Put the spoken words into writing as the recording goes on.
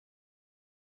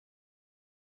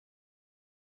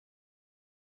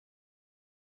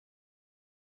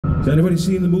Has anybody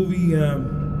seen the movie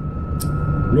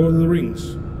Lord of the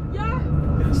Rings? Yeah.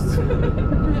 Yes.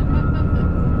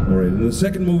 Alright, in the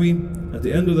second movie, at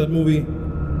the end of that movie,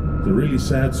 the really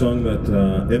sad song that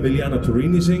Emiliana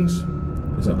Torrini sings.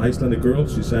 It's an Icelandic girl.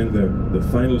 She sang the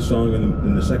final song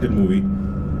in the second movie.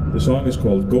 The song is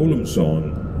called Gollum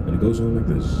Song, and it goes on like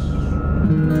this.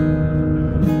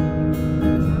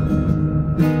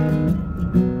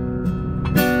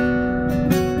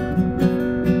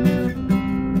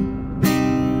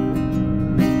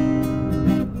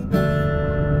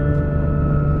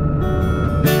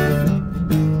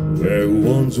 Where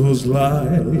once was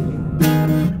light,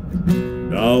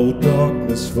 now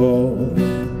darkness falls.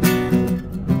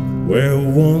 Where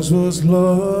once was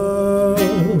love,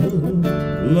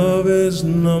 love is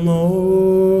no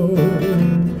more.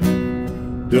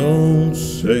 Don't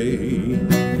say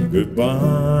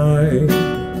goodbye.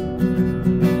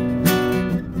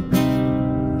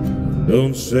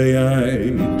 Don't say I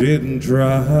didn't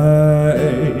try.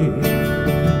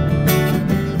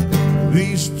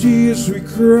 These tears we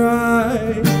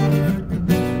cry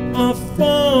are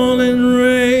falling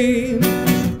rain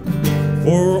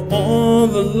for all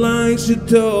the lies you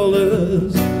told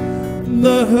us,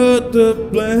 the hurt, the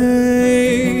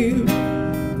blame.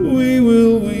 We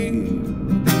will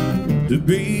weep to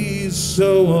be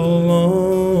so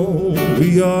alone.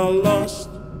 We are lost,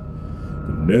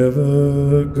 but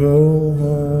never go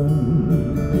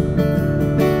home.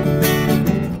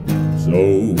 So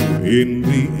in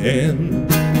the end,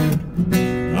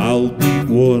 I'll be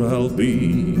what I'll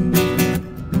be.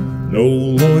 No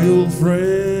loyal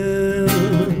friend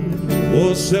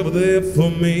was ever there for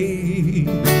me.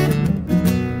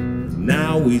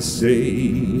 Now we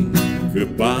say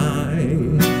goodbye.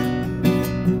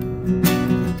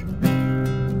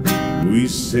 We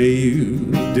say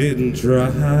you didn't try.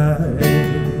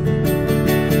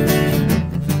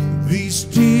 These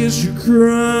tears you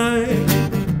cry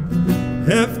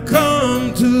have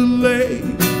come too late.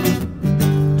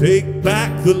 Take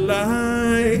back the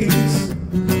lies,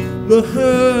 the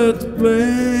hurt, the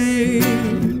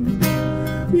blame.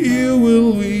 You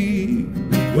will weep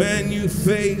when you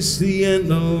face the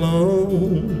end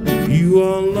alone. You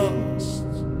are lost,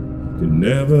 can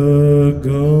never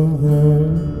go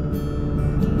home.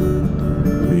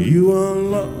 You are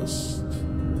lost,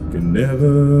 can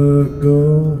never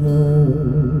go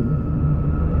home.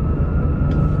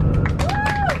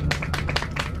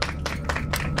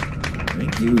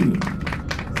 Thank you.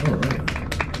 All right.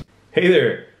 Hey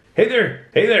there. Hey there.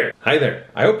 Hey there. Hi there.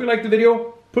 I hope you liked the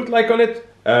video. Put a like on it.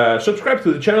 Subscribe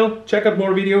to the channel. Check out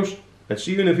more videos. And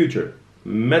see you in the future.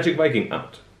 Magic Viking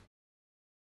out.